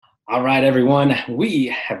All right, everyone. We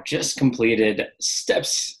have just completed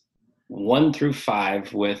steps 1 through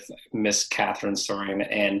 5 with Miss Catherine Soren,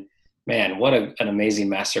 and man, what an amazing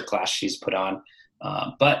masterclass she's put on.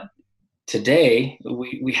 But today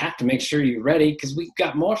we have to make sure you're ready because we've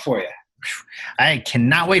got more for you. I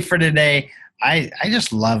cannot wait for today. I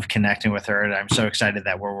just love connecting with her, and I'm so excited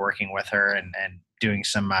that we're working with her and doing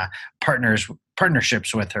some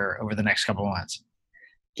partnerships with her over the next couple of months.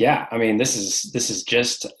 Yeah, I mean, this is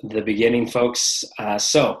just the beginning, folks.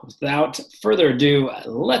 So without further ado,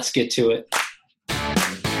 let's get to it.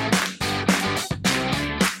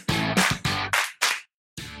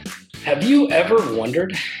 Have you ever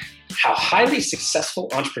wondered how highly successful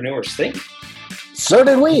entrepreneurs think? So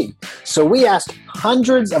did we. So we asked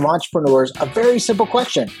hundreds of entrepreneurs a very simple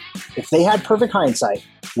question. If they had perfect hindsight,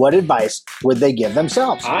 what advice would they give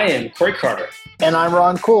themselves? I am Corey Carter. And I'm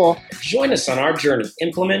Ron Cool. Join us on our journey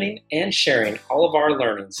implementing and sharing all of our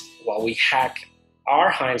learnings while we hack our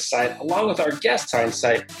hindsight along with our guest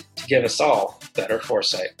hindsight to give us all better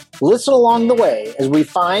foresight. Listen along the way as we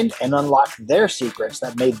find and unlock their secrets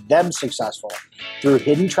that made them successful through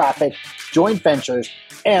hidden traffic, joint ventures,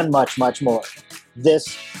 and much, much more.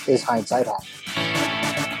 This is Hindsight Hack.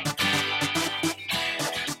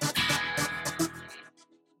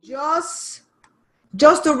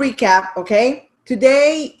 Just to recap, okay?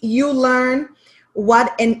 Today you learn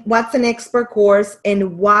what's an expert course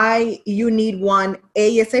and why you need one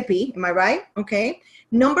ASAP. Am I right? Okay.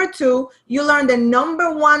 Number 2, you learn the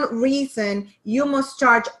number 1 reason you must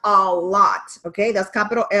charge a lot. Okay, that's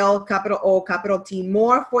capital L, capital O, capital T,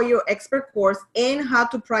 more for your expert course and how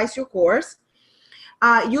to price your course.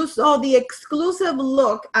 You saw the exclusive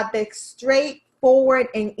look at the straightforward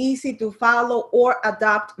and easy to follow or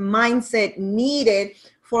adopt mindset needed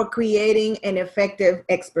for creating an effective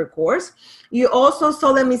expert course. You also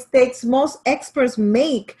saw the mistakes most experts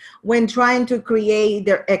make when trying to create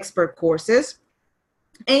their expert courses.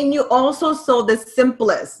 And you also saw the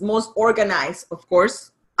simplest, most organized, of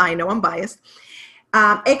course, I know I'm biased,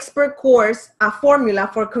 expert course, a formula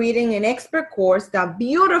for creating an expert course that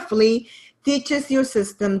beautifully teaches your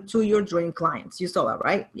system to your dream clients. You saw that,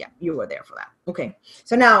 right? Yeah, you were there for that. Okay.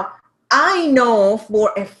 So now I know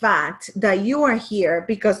for a fact that you are here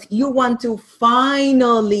because you want to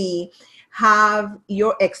finally have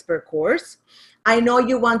your expert course. I know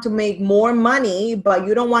you want to make more money, but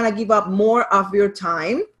you don't want to give up more of your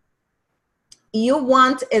time. You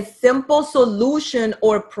want a simple solution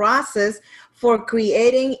or process for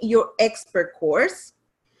creating your expert course.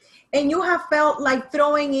 And you have felt like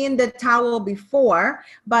throwing in the towel before,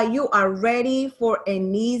 but you are ready for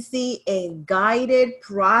an easy and guided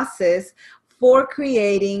process for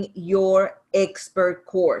creating your expert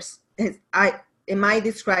course. Am I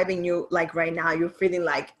describing you like right now? You're feeling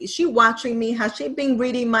like, is she watching me? Has she been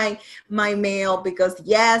reading my mail? Because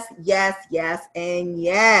yes, yes, yes, and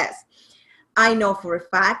yes. I know for a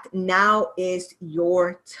fact now is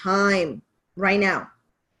your time right now.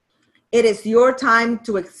 It is your time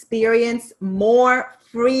to experience more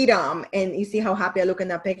freedom. And you see how happy I look in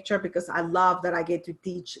that picture because I love that I get to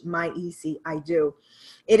teach my EC. I do.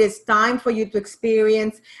 It is time for you to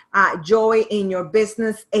experience joy in your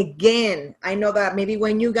business again. I know that maybe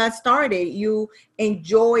when you got started, you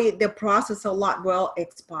enjoy the process a lot. Well,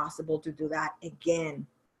 it's possible to do that again.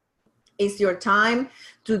 It's your time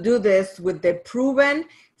to do this with the proven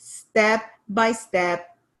step-by-step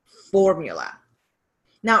formula.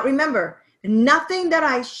 Now, remember, nothing that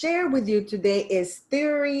I share with you today is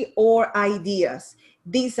theory or ideas.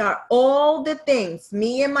 These are all the things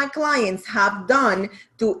me and my clients have done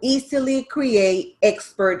to easily create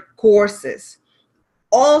expert courses.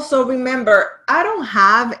 Also, remember, I don't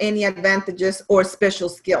have any advantages or special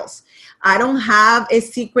skills. I don't have a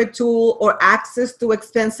secret tool or access to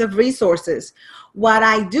expensive resources. What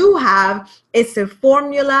I do have is a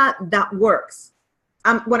formula that works.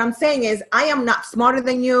 What I'm saying is I am not smarter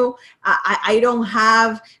than you. I don't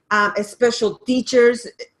have a special teachers.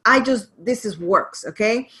 This is works,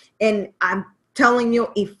 okay? And I'm telling you,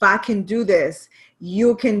 if I can do this,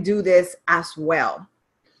 you can do this as well.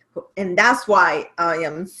 And that's why I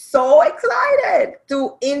am so excited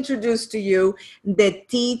to introduce to you the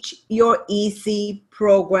Teach Your EC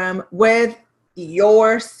program with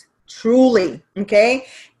yours truly, okay?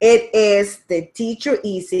 It is the Teach Your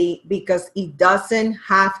EC because it doesn't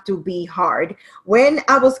have to be hard. When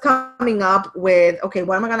I was coming up with, okay,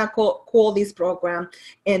 what am I going to call this program?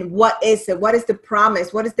 And what is it? What is the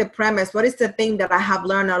promise? What is the premise? What is the thing that I have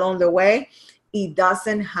learned along the way? It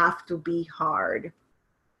doesn't have to be hard.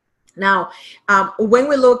 Now, when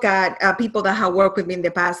we look at people that have worked with me in the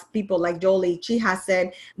past, people like Jolie, she has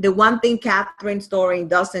said the one thing Catherine Storing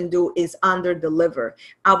doesn't do is under deliver.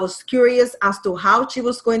 I was curious as to how she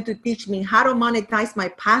was going to teach me how to monetize my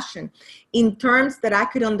passion in terms that I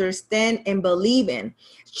could understand and believe in.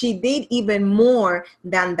 She did even more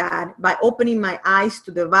than that by opening my eyes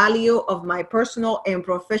to the value of my personal and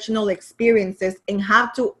professional experiences and how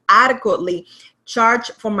to adequately charge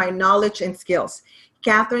for my knowledge and skills.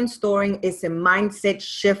 Catherine Storing is a mindset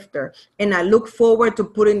shifter, and I look forward to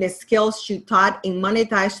putting the skills she taught in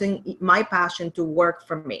monetizing my passion to work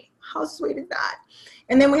for me. How sweet is that?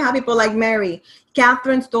 And then we have people like Mary.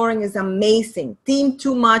 Catherine Storing is amazing. Team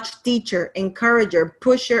Too Much teacher, encourager,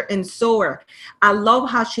 pusher, and sower. I love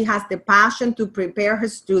how she has the passion to prepare her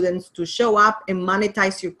students to show up and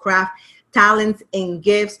monetize your craft, talents, and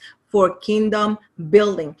gifts for kingdom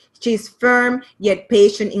building. She's firm yet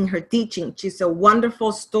patient in her teaching. She's a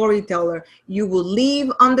wonderful storyteller. You will leave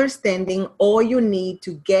understanding all you need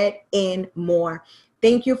to get in more.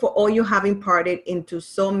 Thank you for all you have imparted into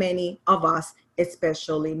so many of us,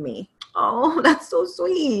 especially me. Oh, that's so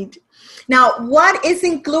sweet. Now, what is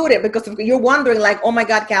included? Because you're wondering like, oh my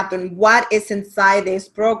God, Catherine, what is inside this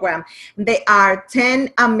program? There are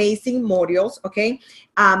 10 amazing modules, okay?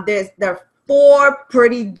 There are 4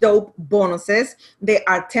 pretty dope bonuses. There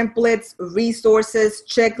are templates, resources,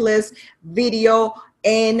 checklists, video,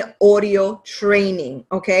 and audio training,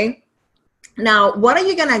 okay? Now, what are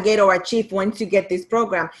you going to get or achieve once you get this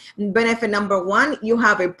program? Benefit number 1, you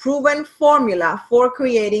have a proven formula for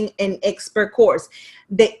creating an expert course.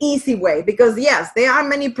 The easy way, because yes, there are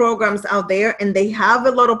many programs out there and they have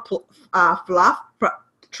a lot of fluff.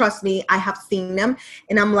 Trust me, I have seen them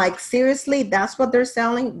and I'm like, seriously, that's what they're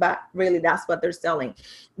selling? But really, that's what they're selling.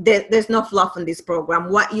 There's no fluff in this program.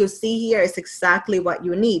 What you see here is exactly what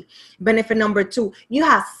you need. Benefit number 2, you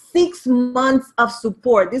have 6 months of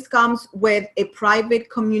support. This comes with a private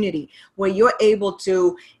community where you're able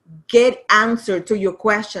to get answer to your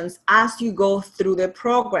questions as you go through the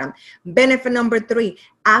program. Benefit number 3,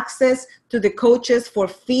 access to the coaches for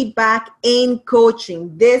feedback and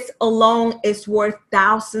coaching. This alone is worth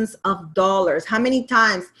thousands of dollars. How many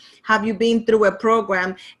times have you been through a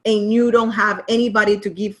program and you don't have anybody to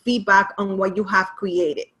give feedback on what you have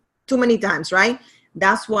created? Too many times, right?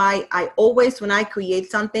 That's why I always, when I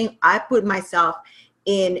create something, I put myself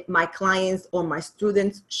in my clients' or my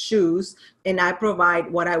students' shoes, and I provide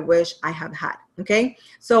what I wish I had had. Okay.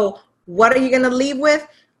 So what are you going to leave with?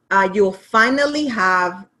 You'll finally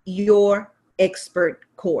have your expert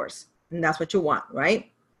course, and that's what you want, right?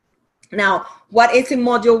 Now, what is in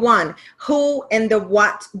module 1? Who and the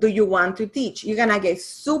what do you want to teach? You're going to get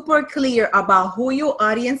super clear about who your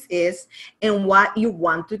audience is and what you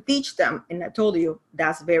want to teach them. And I told you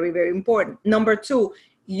that's very, very important. Number 2,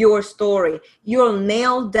 your story. You'll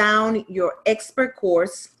nail down your expert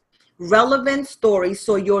course, relevant story,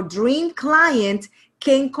 so your dream client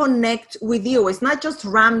can connect with you. It's not just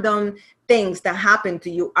random things that happen to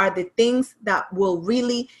you, are the things that will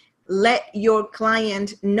really let your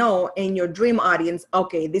client know and your dream audience,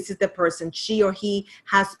 okay, this is the person, she or he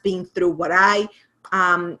has been through what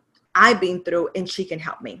I've been through and she can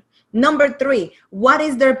help me. Number 3, what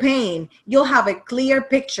is their pain? You'll have a clear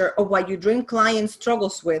picture of what your dream client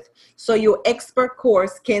struggles with, so your expert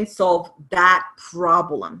course can solve that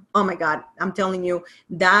problem. Oh my God, I'm telling you,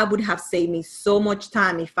 that would have saved me so much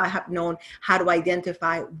time if I had known how to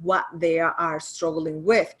identify what they are struggling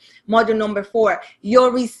with. Module number 4,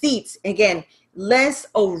 your receipts. Again, less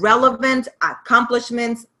of relevant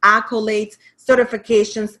accomplishments, accolades,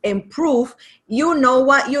 certifications, and proof you know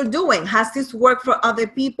what you're doing. Has this worked for other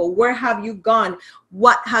people? Where have you gone?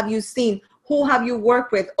 What have you seen? Who have you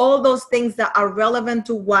worked with? All those things that are relevant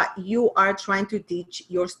to what you are trying to teach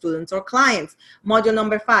your students or clients. Module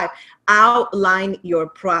number 5, outline your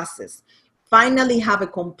process. Finally, have a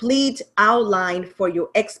complete outline for your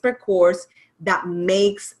expert course that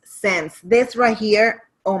makes sense. This right here,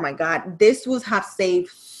 oh my God, this would have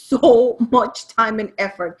saved so much time and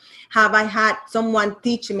effort. Have I had someone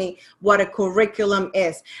teach me what a curriculum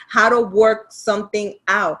is, how to work something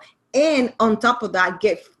out, and on top of that,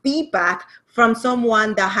 get feedback from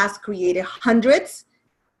someone that has created hundreds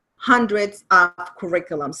of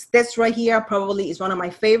curriculums. This right here probably is one of my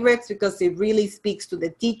favorites because it really speaks to the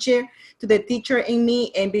teacher in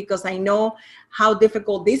me, and because I know how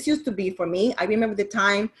difficult this used to be for me. I remember the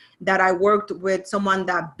time that I worked with someone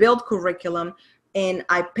that built curriculum, and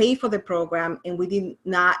I paid for the program and we did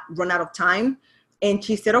not run out of time. And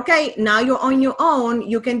she said, okay, now you're on your own.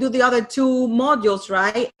 You can do the other 2 modules,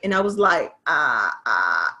 right? And I was like,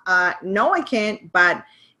 no, I can't. But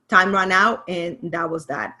time ran out, and that was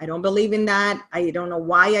that. I don't believe in that. I don't know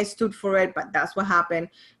why I stood for it, but that's what happened.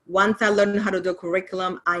 Once I learned how to do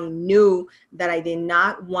curriculum, I knew that I did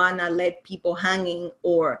not want to let people hanging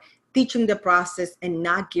or teaching the process and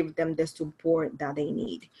not give them the support that they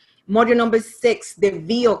need. Module number 6, the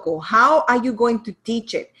vehicle. How are you going to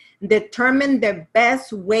teach it? Determine the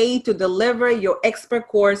best way to deliver your expert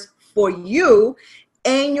course for you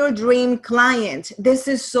and your dream client. This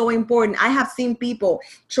is so important. I have seen people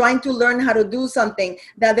trying to learn how to do something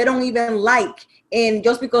that they don't even like, and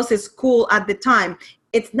just because it's cool at the time,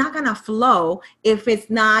 it's not gonna flow if it's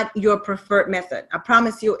not your preferred method. I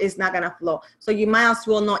promise you, it's not gonna flow. So you might as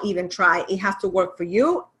well not even try. It has to work for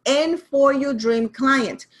you and for your dream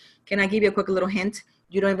client. Can I give you a quick little hint?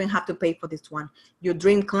 You don't even have to pay for this one. Your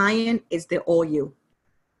dream client is the all you.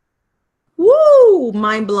 Woo!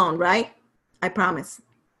 Mind blown, right? I promise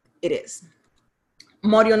it is.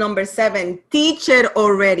 Module number 7, teach it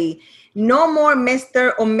already. No more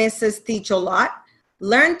Mr. or Mrs. Teach a lot.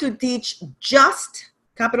 Learn to teach just,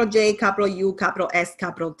 capital J, capital U, capital S,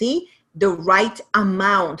 capital T, the right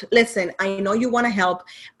amount. Listen, I know you want to help.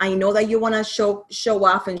 I know that you want to show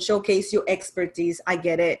off and showcase your expertise. I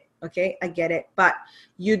get it. Okay, I get it. But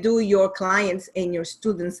you do your clients and your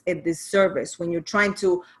students a disservice when you're trying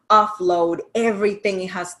to offload everything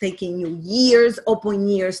it has taken you years upon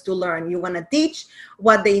years to learn. You want to teach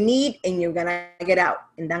what they need, and you're going to get out.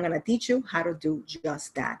 And I'm going to teach you how to do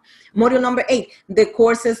just that. Module number 8, the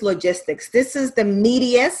courses logistics. This is the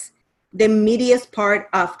meatiest part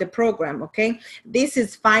of the program, okay? This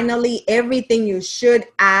is finally everything you should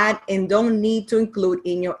add and don't need to include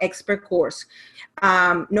in your expert course.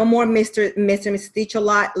 No more Mr. Mrs. Teach a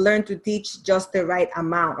lot. Learn to teach just the right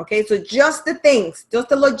amount, okay? So just the things, just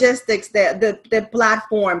the logistics, the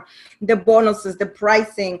platform, the bonuses, the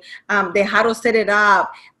pricing, the how to set it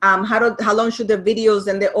up, how long should the videos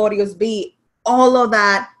and the audios be, all of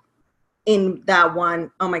that in that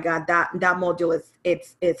one. Oh my God, that module is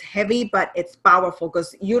it's heavy, but it's powerful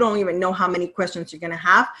because you don't even know how many questions you're gonna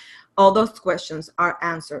have. All those questions are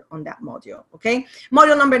answered on that module, okay?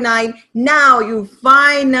 Module number 9, now you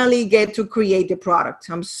finally get to create the product.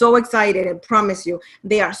 I'm so excited, I promise you.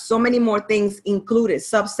 There are so many more things included,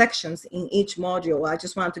 subsections in each module. I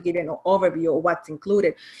just wanted to give you an overview of what's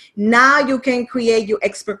included. Now you can create your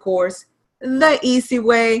expert course the easy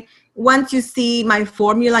way. Once you see my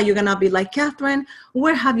formula, you're gonna be like, Catherine,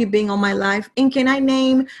 where have you been all my life? And can I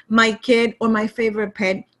name my kid or my favorite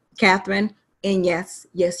pet Catherine? And yes,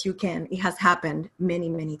 you can. It has happened many,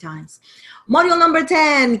 many times. Module number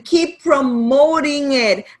 10, keep promoting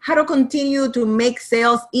it. How to continue to make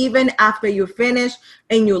sales even after you finish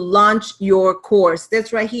and you launch your course.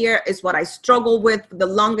 This right here is what I struggled with for the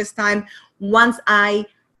longest time. Once I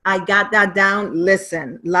got that down,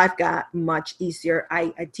 listen, life got much easier.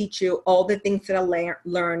 I teach you all the things that I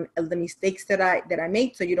learned, the mistakes that I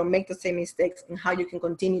made, so you don't make the same mistakes, and how you can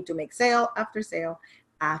continue to make sale after sale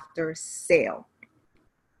after sale.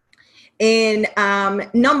 And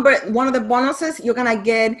one of the bonuses, you're gonna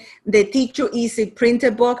get the Teach You Easy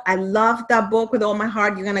printed book. I love that book with all my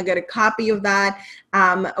heart. You're gonna get a copy of that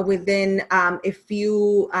within a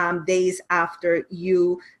few days after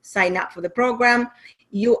you sign up for the program.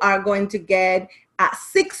 You are going to get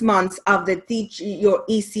 6 months of the Teach Your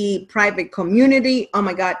Easy private community. Oh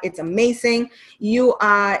my God, it's amazing.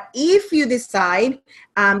 If you decide,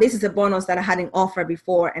 this is a bonus that I hadn't offered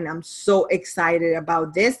before, and I'm so excited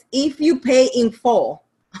about this. If you pay in full,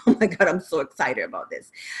 oh my God, I'm so excited about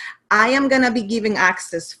this. I am gonna be giving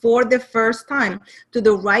access for the first time to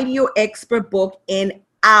the Write Your Expert book in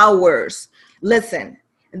hours. Listen,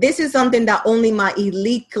 this is something that only my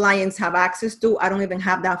elite clients have access to. I don't even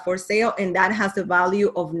have that for sale, and that has a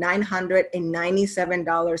value of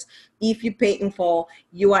 $997. If you pay in full,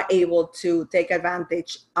 you are able to take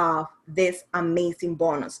advantage of this amazing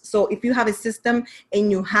bonus. So if you have a system and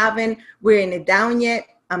you haven't written it down yet,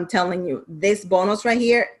 I'm telling you, this bonus right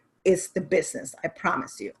here is the business. I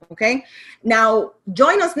promise you, okay? Now,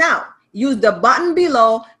 join us now. Use the button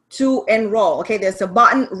below to enroll, okay? There's a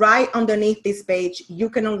button right underneath this page. You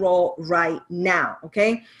can enroll right now,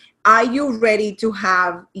 okay? Are you ready to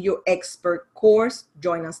have your expert course?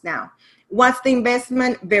 Join us now. What's the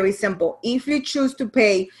investment? Very simple. If you choose to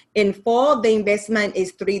pay in full, the investment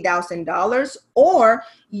is $3,000, or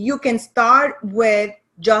you can start with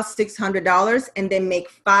just $600 and then make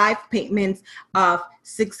 5 payments of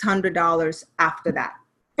 $600 after that.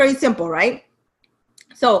 Very simple, right?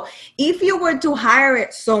 So if you were to hire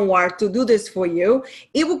someone to do this for you,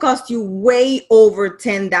 it would cost you way over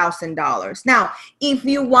 $10,000. Now, if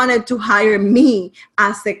you wanted to hire me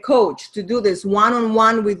as a coach to do this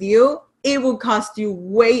one-on-one with you, it will cost you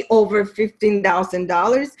way over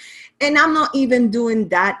 $15,000. And I'm not even doing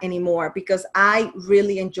that anymore because I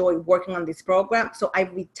really enjoy working on this program. So I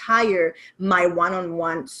retire my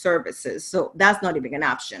one-on-one services. So that's not even an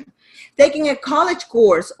option. Taking a college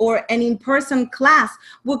course or an in-person class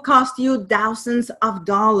will cost you thousands of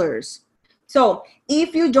dollars. So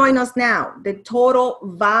if you join us now, the total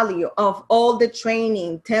value of all the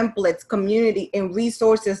training, templates, community, and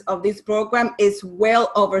resources of this program is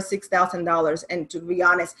well over $6,000. And to be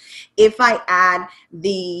honest, if I add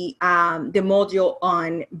the module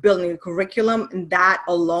on building a curriculum, that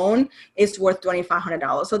alone is worth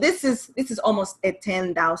 $2,500. So this is almost a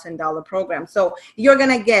 $10,000 program. So you're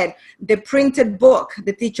gonna get the printed book,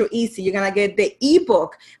 the Teacher Easy. You're gonna get the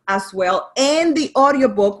ebook as well, and the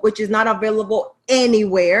audiobook, which is not available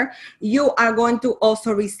anywhere. You are going to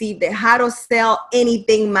also receive the How to Sell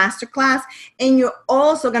Anything Masterclass, and you're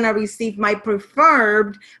also going to receive my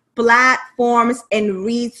preferred platforms and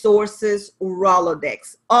resources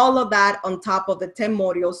Rolodex. All of that on top of the 10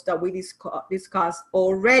 modules that we discussed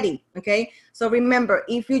already. Okay, so remember,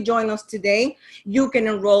 if you join us today, you can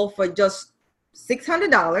enroll for just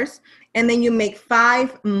 $600, and then you make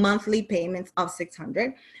 5 monthly payments of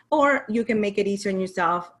 $600, or you can make it easier on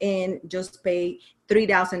yourself and just pay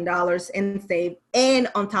 $3,000 and save. And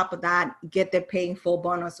on top of that, get the paying full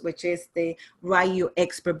bonus, which is the Write You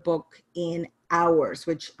Expert book in hours,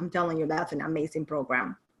 which I'm telling you, that's an amazing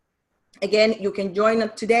program. Again, you can join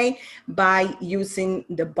us today by using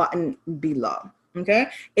the button below. Okay,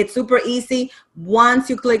 it's super easy. Once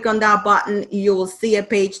you click on that button, you will see a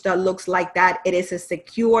page that looks like that. It is a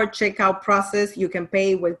secure checkout process. You can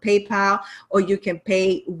pay with PayPal or you can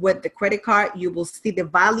pay with the credit card. You will see the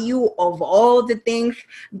value of all the things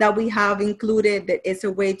that we have included. That is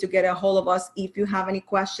a way to get a hold of us if you have any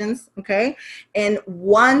questions. Okay, and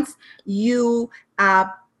once you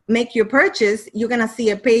make your purchase, you're gonna see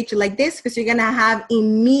a page like this because you're gonna have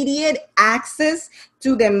immediate access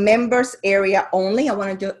to the members area only. I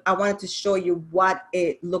wanted to show you what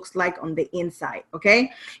it looks like on the inside,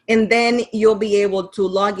 okay? And then you'll be able to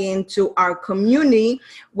log into our community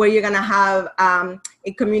where you're gonna have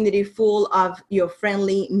a community full of your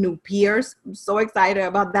friendly new peers. I'm so excited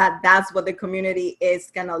about that. That's what the community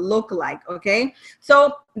is gonna look like, okay?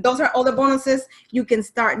 So those are all the bonuses. You can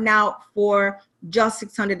start now for just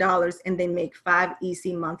 $600 and then make 5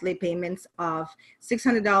 easy monthly payments of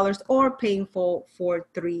 $600 or paying full for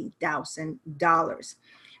 $3,000.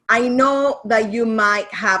 I know that you might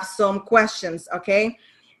have some questions, okay?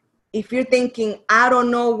 If you're thinking, I don't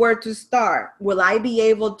know where to start, will I be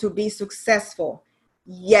able to be successful?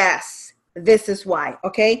 Yes, this is why,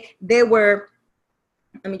 okay? Let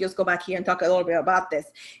me just go back here and talk a little bit about this.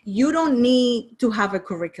 You don't need to have a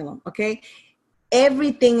curriculum, okay?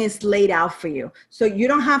 Everything is laid out for you. So you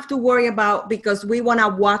don't have to worry about, because we want to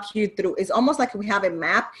walk you through. It's almost like we have a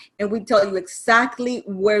map and we tell you exactly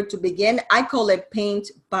where to begin. I call it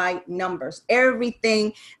paint by numbers.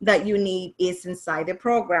 Everything that you need is inside the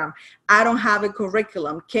program. I don't have a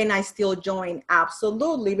curriculum. Can I still join?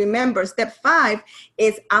 Absolutely. Remember, step 5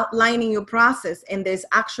 is outlining your process. And there's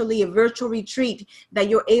actually a virtual retreat that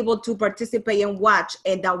you're able to participate and watch,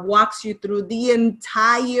 and that walks you through the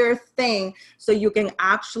entire thing. So you can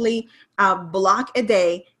actually block a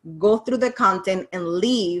day, go through the content, and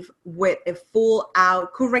leave with a full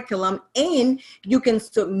out curriculum. And you can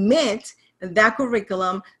submit that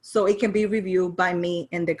curriculum so it can be reviewed by me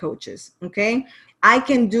and the coaches, okay? I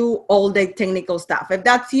can do all the technical stuff. If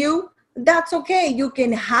that's you, that's okay. You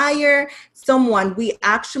can hire someone. We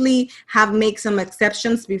actually have made some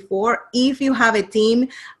exceptions before. If you have a team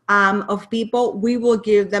of people, we will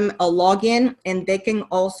give them a login and they can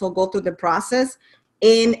also go through the process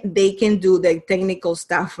and they can do the technical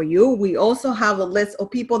stuff for you. We also have a list of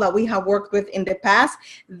people that we have worked with in the past.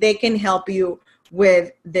 They can help you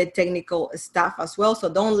with the technical stuff as well. So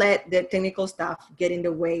don't let the technical stuff get in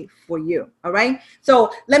the way for you. All right.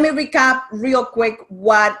 So let me recap real quick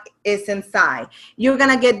what is inside. You're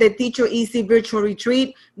going to get the Teacher Easy virtual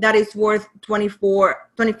retreat that is worth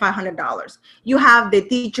 $2,500. You have the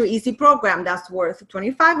Teacher Easy program that's worth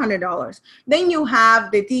 $2,500. Then you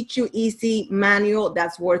have the Teacher Easy manual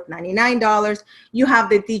that's worth $99. You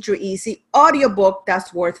have the Teacher Easy audiobook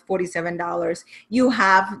that's worth $47. You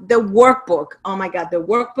have the workbook. Oh my God, the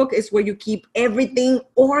workbook is where you keep everything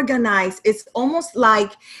organized. It's almost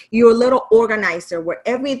like your little organizer where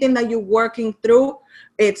everything that you're working through,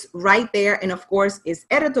 it's right there. And of course, it's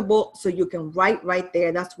editable, so you can write right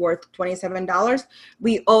there. That's worth $27.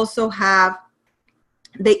 We also have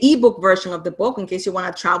the ebook version of the book in case you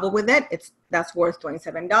want to travel with it. That's worth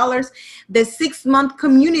 $27. The 6-month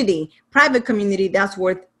community, private community, that's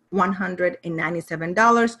worth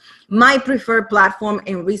 $197. My preferred platform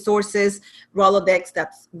and resources, Rolodex,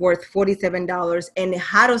 that's worth $47. And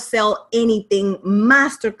How to Sell Anything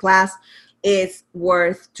Masterclass is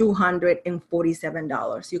worth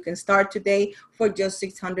 $247. You can start today for just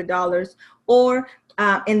 $600, or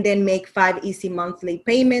and then make 5 easy monthly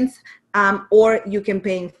payments, or you can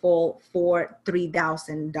pay in full for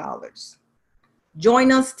 $3,000.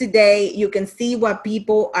 Join us today. You can see what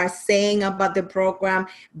people are saying about the program.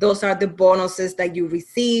 Those are the bonuses that you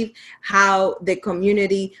receive, how the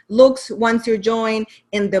community looks once you join,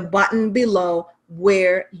 and the button below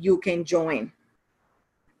where you can join.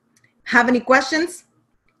 Have any questions?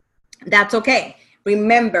 That's okay.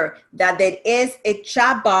 Remember that there is a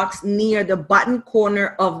chat box near the bottom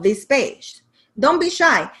corner of this page. Don't be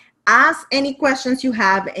shy. Ask any questions you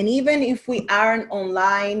have, and even if we aren't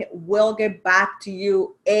online, we'll get back to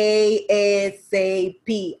you ASAP.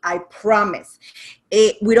 I promise.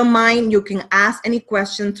 We don't mind. You can ask any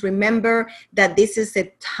questions. Remember that this is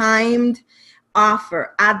a timed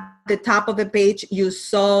offer. At the top of the page, you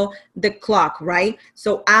saw the clock, right?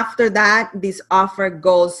 So after that, this offer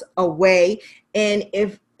goes away. And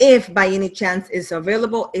if by any chance it's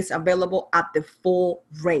available at the full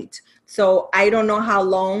rate. So I don't know how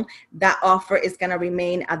long that offer is going to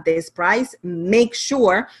remain at this price. Make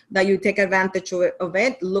sure that you take advantage of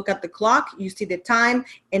it. Look at the clock, you see the time,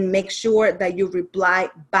 and make sure that you reply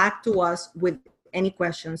back to us with any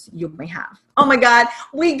questions you may have. Oh my God,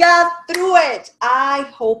 we got through it. I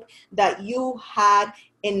hope that you had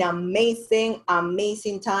an amazing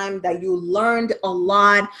time, that you learned a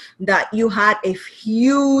lot, that you had a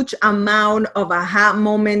huge amount of aha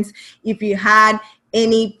moments. If you had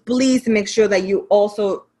any, please make sure that you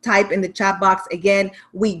also type in the chat box. Again,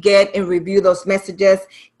 we get and review those messages,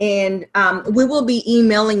 and we will be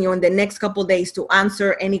emailing you in the next couple of days to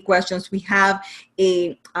answer any questions. We have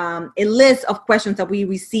a list of questions that we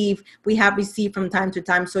have received from time to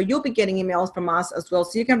time. So you'll be getting emails from us as well.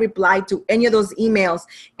 So you can reply to any of those emails,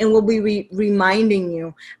 and we'll be reminding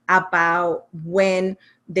you about when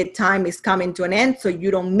the time is coming to an end, so you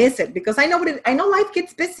don't miss it. Because I know life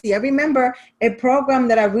gets busy. I remember a program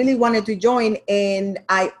that I really wanted to join, and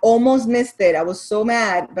I almost missed it. I was so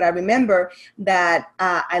mad, but I remember that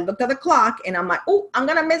I looked at the clock, and I'm like, oh, I'm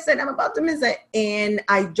gonna miss it. I'm about to miss it, and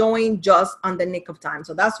I joined just on the nick of time.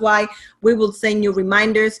 So that's why we will send you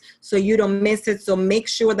reminders so you don't miss it. So make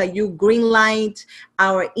sure that you greenlight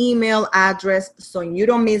our email address so you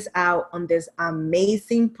don't miss out on this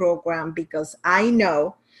amazing program, because I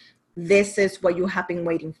know this is what you have been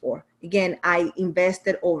waiting for. Again, I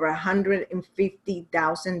invested over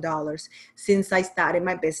 $150,000 since I started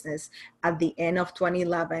my business at the end of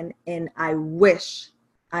 2011. And I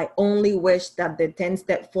only wish that the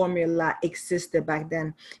 10-step formula existed back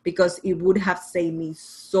then, because it would have saved me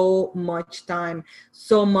so much time,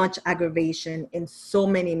 so much aggravation, and so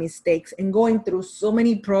many mistakes, and going through so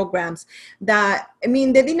many programs that,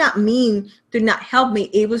 they did not mean to not help me.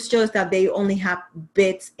 It was just that they only have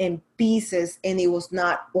bits and pieces, and it was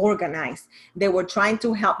not organized. They were trying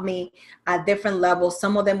to help me at different levels.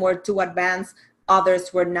 Some of them were too advanced.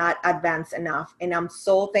 Others were not advanced enough. And I'm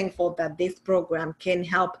so thankful that this program can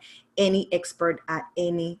help any expert at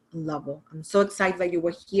any level. I'm so excited that you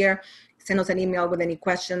were here. Send us an email with any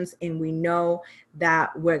questions, and we know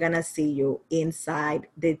that we're going to see you inside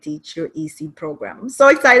the Teacher Easy program. I'm so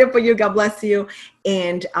excited for you. God bless you.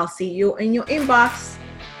 And I'll see you in your inbox.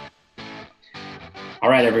 All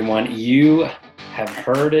right, everyone. You have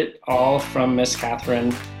heard it all from Miss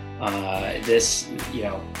Catherine.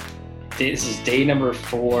 This is day number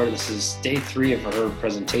 4. This is day 3 of her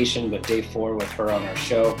presentation, but day 4 with her on our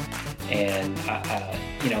show. And,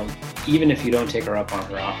 even if you don't take her up on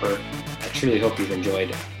her offer, I truly hope you've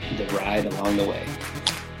enjoyed the ride along the way.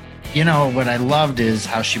 What I loved is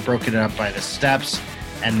how she broke it up by the steps,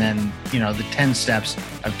 and then, the 10 steps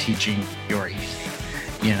of teaching your easy.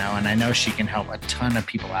 And I know she can help a ton of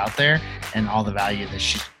people out there, and all the value that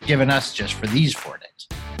she's given us just for these 4 days.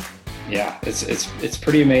 Yeah, it's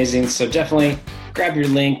pretty amazing. So definitely grab your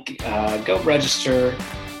link, go register,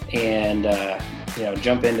 and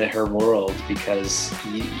jump into her world, because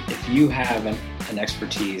if you have an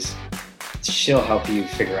expertise, she'll help you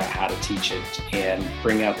figure out how to teach it and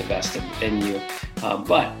bring out the best in you.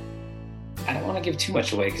 But I don't want to give too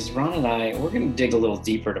much away, because Ron and I, we're going to dig a little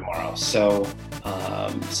deeper tomorrow. So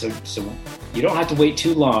you don't have to wait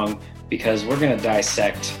too long, because we're going to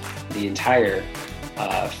dissect the entire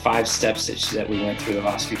 5 steps that we went through the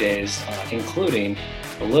last few days, including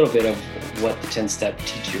a little bit of what the 10-step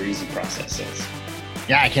Teach Your Easy process is.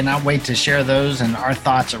 Yeah, I cannot wait to share those and our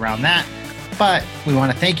thoughts around that. But we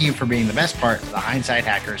want to thank you for being the best part of the Hindsight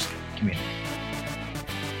Hackers community.